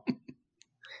 Tom.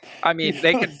 I mean,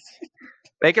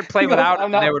 they could play without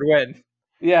him and they would win.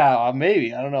 Yeah,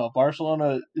 maybe. I don't know.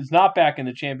 Barcelona is not back in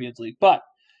the Champions League, but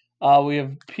we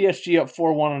have PSG up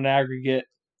 4-1 on aggregate.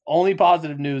 Only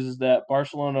positive news is that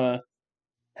Barcelona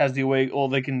has the away. Well,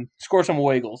 they can score some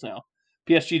away goals now.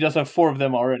 PSG does have 4 of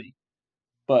them already,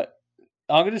 but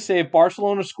I'm going to say if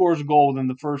Barcelona scores a goal within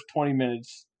the first 20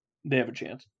 minutes, they have a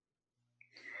chance.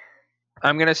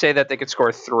 I'm going to say that they could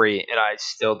score 3, and I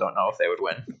still don't know if they would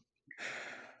win.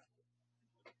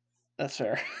 That's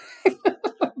fair.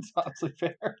 That's honestly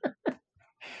fair.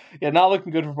 Yeah, not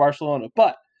looking good for Barcelona.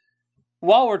 But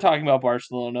while we're talking about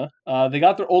Barcelona, they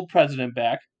got their old president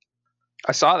back.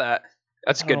 I saw that.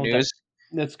 That's good news.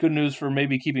 That's good news for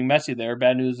maybe keeping Messi there.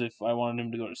 Bad news if I wanted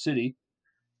him to go to City.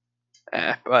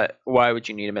 But why would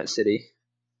you need him at City?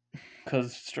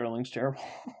 Because Sterling's terrible.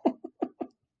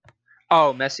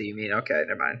 Oh, Messi, you mean? Okay,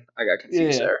 never mind. I got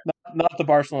confused there. Not the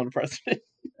Barcelona president.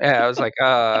 Yeah, I was like,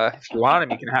 if you want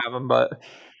him, you can have him,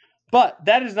 but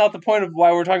that is not the point of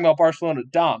why we're talking about Barcelona.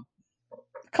 Dom,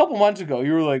 a couple months ago,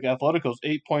 you were like, Atletico's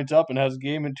 8 points up and has a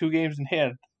game and 2 games in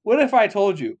hand. What if I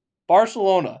told you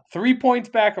Barcelona 3 points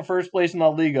back of first place in La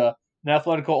Liga, and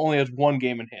Atletico only has 1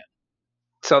 game in hand?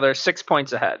 So they're 6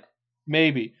 points ahead.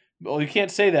 Maybe. Well, you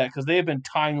can't say that because they have been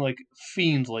tying like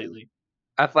fiends lately.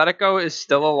 Atletico is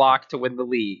still a lock to win the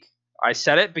league. I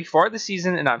said it before the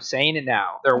season, and I'm saying it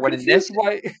now. They're winning this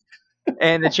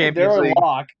and the Champions League.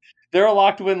 They're a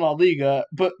lock to win La Liga,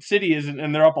 but City isn't,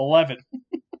 and they're up 11.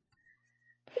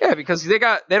 Yeah, because they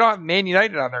don't have Man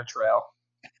United on their trail.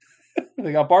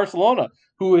 They got Barcelona,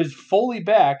 who is fully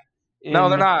back. No,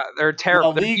 they're not. They're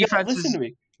terrible. Their defense listen to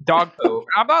me. Dog poo.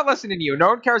 I'm not listening to you. No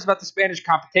one cares about the Spanish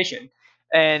competition,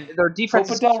 and their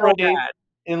defense is so bad.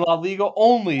 In La Liga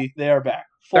only, they are back.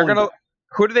 Back.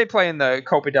 Who do they play in the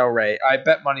Copa del Rey? I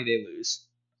bet money they lose.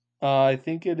 I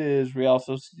think it is Real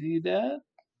Sociedad.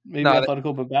 Maybe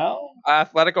Atletico Bilbao.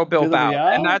 Atletico Bilbao,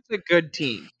 and that's a good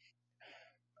team.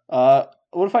 What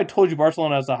if I told you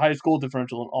Barcelona has the highest goal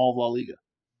differential in all of La Liga?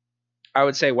 I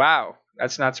would say, wow,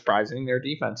 that's not surprising. Their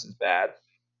defense is bad,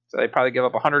 so they probably give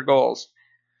up 100 goals.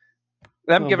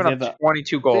 Them giving up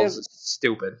 22 goals is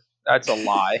stupid. That's a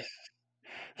lie.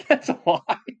 That's a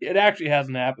lie. It actually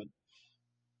hasn't happened.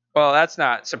 Well, that's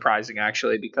not surprising,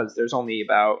 actually, because there's only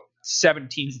about 7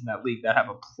 teams in that league that have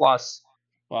a plus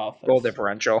goal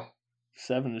differential.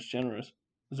 7 is generous.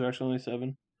 Is there actually only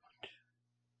 7?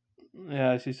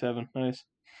 Yeah, I see 7. Nice.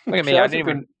 Look at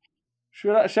me.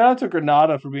 Shout out to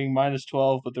Granada for being minus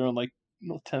 12, but they're in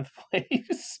 10th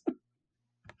place.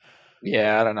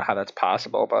 Yeah, I don't know how that's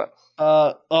possible, but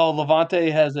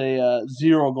Levante has a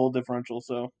 0 goal differential,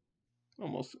 so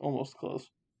almost close.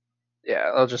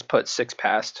 Yeah, they'll just put 6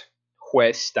 past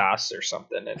Huestas or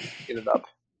something and get it up.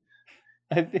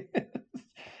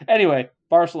 Anyway,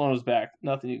 Barcelona's back.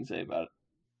 Nothing you can say about it.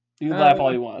 You can laugh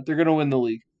all you want. They're going to win the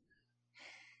league.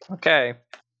 Okay.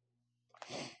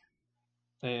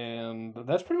 And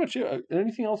that's pretty much it.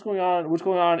 Anything else going on? What's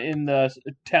going on in the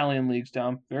Italian leagues,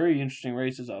 Tom? Very interesting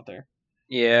races out there.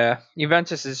 Yeah,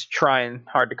 Juventus is trying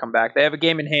hard to come back. They have a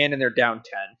game in hand and they're down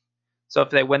 10. So if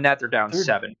they win that, they're down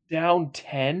 7. Down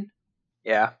 10?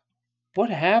 Yeah.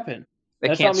 What happened?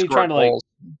 That's not me trying to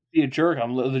be a jerk. I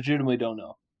legitimately don't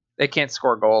know. They can't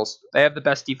score goals. They have the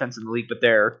best defense in the league, but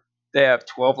they have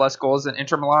 12 less goals than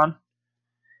Inter Milan.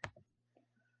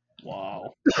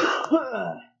 Wow.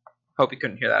 Hope you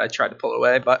couldn't hear that. I tried to pull it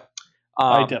away, but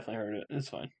I definitely heard it. It's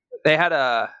fine. They had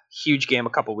a huge game a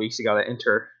couple weeks ago that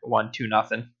Inter won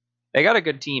 2-0. They got a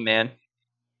good team, man.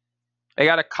 They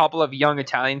got a couple of young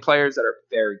Italian players that are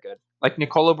very good. Like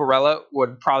Nicolo Barella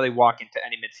would probably walk into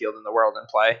any midfield in the world and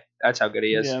play. That's how good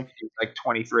he is. Yeah. He's like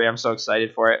 23. I'm so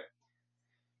excited for it.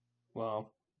 Wow.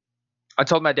 I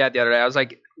told my dad the other day, I was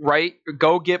like,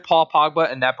 go get Paul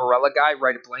Pogba and that Barella guy,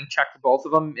 write a blank check for both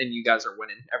of them, and you guys are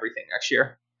winning everything next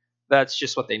year. That's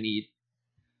just what they need.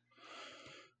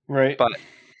 Right. But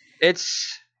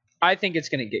I think it's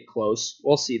going to get close.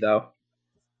 We'll see, though.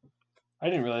 I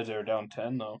didn't realize they were down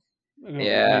 10, though.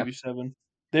 Yeah. Maybe 7.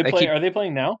 Are they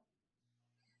playing now?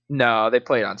 No, they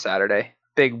played on Saturday.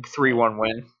 Big 3-1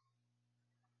 win.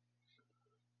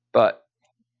 But,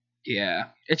 yeah.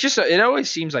 It always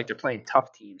seems like they're playing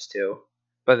tough teams, too.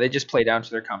 but they just play down to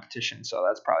their competition, so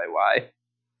that's probably why.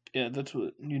 Yeah, that's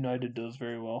what United does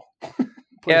very well.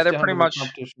 Yeah, they're pretty much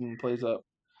competition and plays up.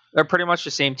 They're pretty much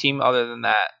the same team. Other than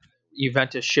that,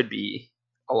 Juventus should be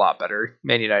a lot better.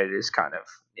 Man United is kind of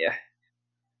yeah.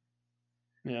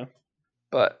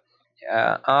 But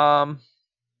yeah, I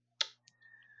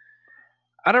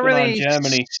don't Good really. on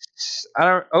Germany. I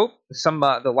don't. Oh,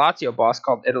 the Lazio boss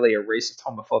called Italy a racist,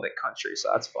 homophobic country, so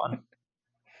that's fun.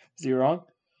 Is he wrong?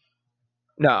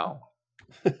 No,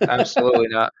 absolutely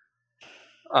not.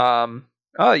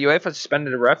 UEFA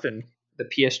suspended a ref in the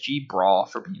PSG brawl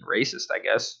for being racist, I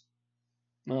guess.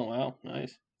 Oh wow,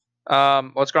 nice.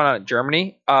 What's going on in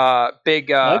Germany?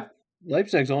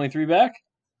 Leipzig's only 3 back.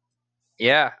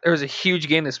 Yeah, there was a huge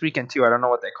game this weekend too. I don't know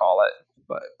what they call it,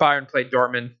 but Bayern played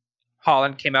Dortmund.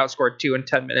 Holland came out, scored 2 in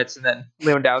 10 minutes, and then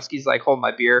Lewandowski's like, "Hold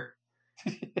my beer."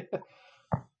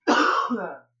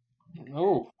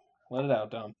 Oh, let it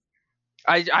out, Dom.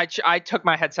 I took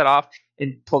my headset off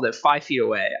and pulled it 5 feet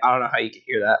away. I don't know how you can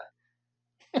hear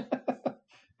that.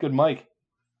 Good mic.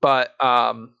 But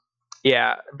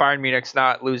yeah, Bayern Munich's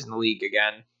not losing the league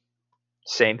again.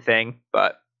 Same thing,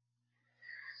 but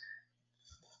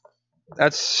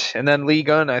and then Ligue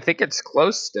 1. I think it's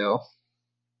close still.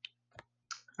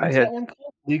 What's that one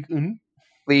called? Ligue 1?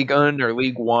 Ligue 1 or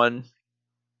Ligue 1.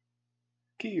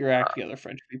 Get your act together,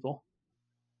 French people.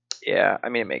 Yeah, I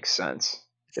mean, it makes sense.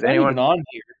 It's not even on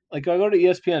here. Like, I go to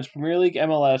ESPN's Premier League,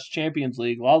 MLS, Champions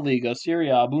League, La Liga, Serie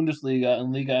A, Bundesliga,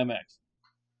 and Liga MX.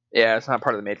 Yeah, it's not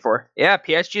part of the made for. Yeah,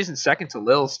 PSG is in second to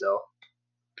Lille still.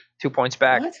 2 points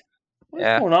back.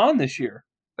 What's going on this year?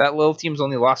 That Lille team's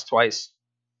only lost twice.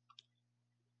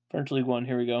 French League 1,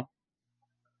 here we go.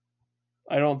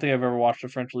 I don't think I've ever watched a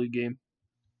French League game.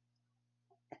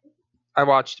 I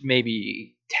watched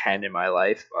maybe 10 in my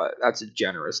life, but that's a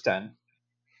generous 10.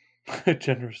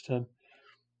 Generous 10.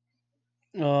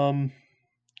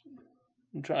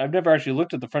 I've never actually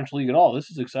looked at the French League at all.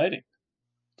 This is exciting.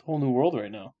 It's a whole new world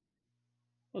right now.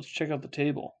 Let's check out the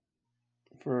table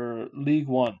for Ligue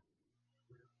 1.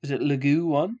 Is it Ligue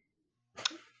 1?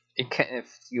 It can,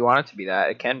 if you want it to be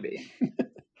that, it can be.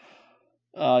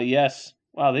 Yes.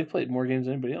 Wow, they've played more games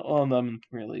than anybody else on them in the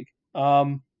Premier League.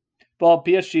 Well,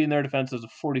 PSG in their defense has a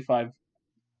 45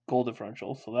 goal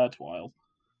differential, so that's wild.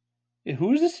 Yeah,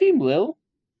 who is this team, Lille?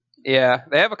 Yeah,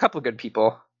 they have a couple of good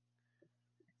people.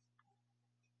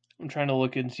 I'm trying to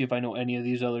look and see if I know any of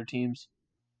these other teams.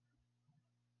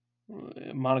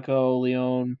 Monaco,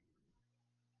 Lyon,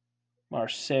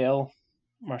 Marseille.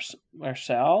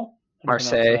 Marseille?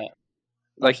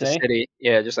 Like the city.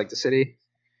 Yeah, just like the city.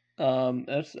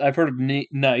 I've heard of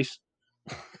nice.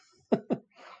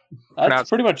 That's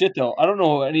pretty much it, though. I don't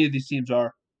know who any of these teams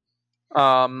are.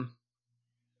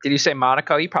 Did you say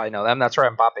Monaco? You probably know them. That's where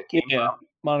Mbappe came from.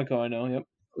 Monaco, I know. Yep.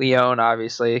 Lyon,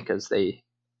 obviously, because they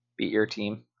beat your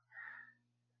team.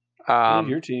 What is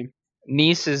your team?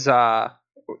 Nice is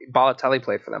Balotelli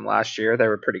played for them last year. They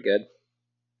were pretty good.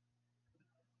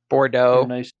 Bordeaux.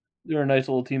 They're a nice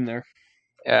little team there.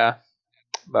 Yeah,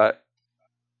 but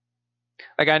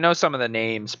like I know some of the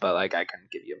names, but like I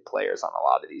couldn't give you players on a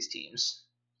lot of these teams.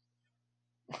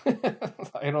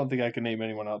 I don't think I can name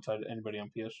anyone outside anybody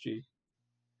on PSG.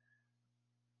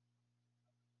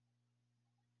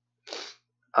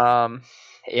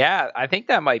 Yeah, I think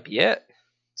that might be it.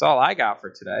 That's all I got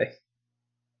for today.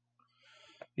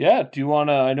 Yeah, do you want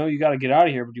to? I know you got to get out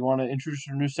of here, but do you want to introduce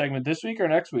your new segment this week or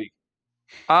next week?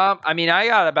 I mean, I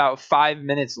got about 5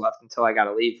 minutes left until I got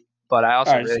to leave, but I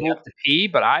also have to pee.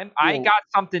 But I got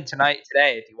something today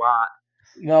if you want.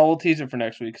 No, we'll tease it for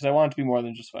next week because I want it to be more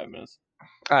than just 5 minutes.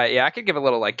 Yeah, I could give a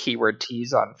little like keyword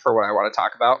tease for what I want to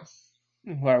talk about.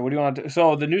 All right, what do you want to?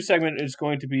 So the new segment is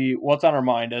going to be what's on our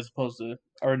mind as opposed to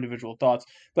our individual thoughts.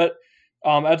 But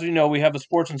as we know, we have the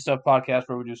Sports and Stuff podcast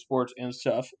where we do sports and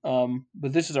stuff.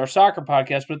 But this is our soccer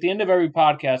podcast. But at the end of every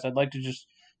podcast, I'd like to just,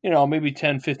 maybe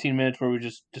 10, 15 minutes where we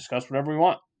just discuss whatever we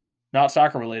want. Not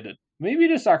soccer related. Maybe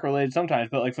it is soccer related sometimes,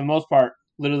 but like for the most part,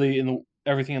 literally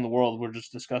everything in the world, we'll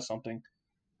just discuss something.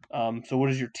 So what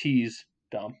is your tease,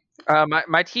 Dom?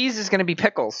 My tease is going to be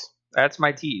pickles. That's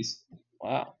my tease.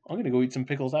 Wow. I'm going to go eat some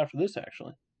pickles after this,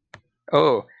 actually.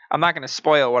 Oh, I'm not going to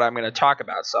spoil what I'm going to talk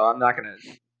about, so I'm not going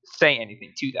to say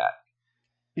anything to that.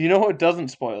 You know what doesn't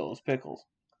spoil is pickles.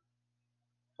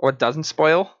 What doesn't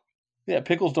spoil? Yeah,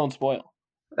 pickles don't spoil.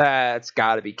 That's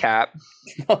got to be cap.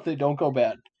 No, they don't go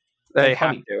bad. They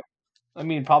have to. I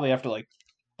mean, probably after like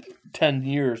 10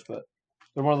 years, but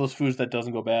they're one of those foods that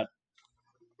doesn't go bad.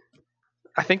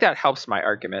 I think that helps my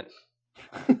argument.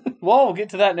 Well, we'll get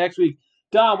to that next week.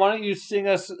 Dom, why don't you sing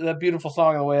us that beautiful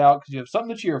song on the way out because you have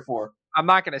something to cheer for. I'm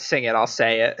not going to sing it. I'll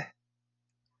say it.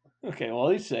 Okay, well,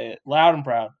 at least say it loud and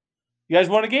proud. You guys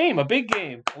won a game, a big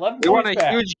game. 11 We points won a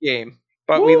back. huge game,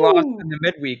 but we lost in the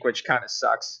midweek, which kind of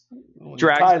sucks.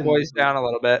 Drags the boys down a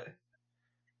little bit.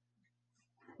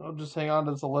 I'll just hang on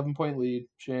to this 11-point lead.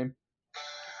 Shame.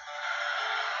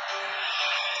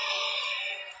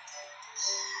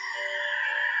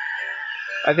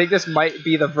 I think this might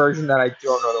be the version that I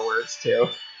don't know the words to.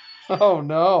 Oh,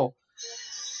 no.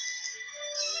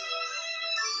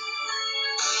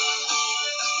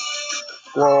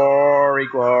 Glory,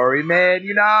 glory, Man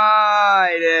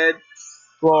United.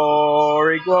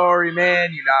 Glory, glory,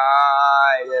 Man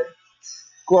United.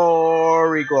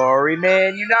 Glory, glory,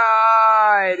 Man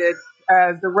United.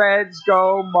 As the Reds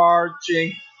go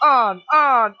marching on.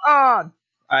 All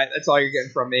right, that's all you're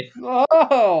getting from me.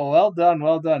 Oh, well done.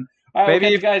 All right, maybe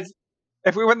we'll catch you guys.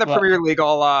 If we win the Premier League,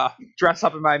 I'll dress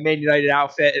up in my Man United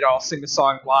outfit and I'll sing the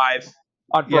song live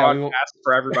on broadcast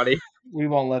for everybody. We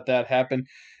won't let that happen.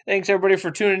 Thanks, everybody,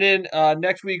 for tuning in.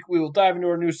 Next week, we will dive into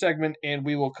our new segment, and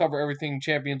we will cover everything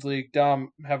Champions League. Dom,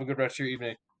 have a good rest of your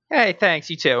evening. Hey, thanks.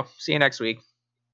 You too. See you next week.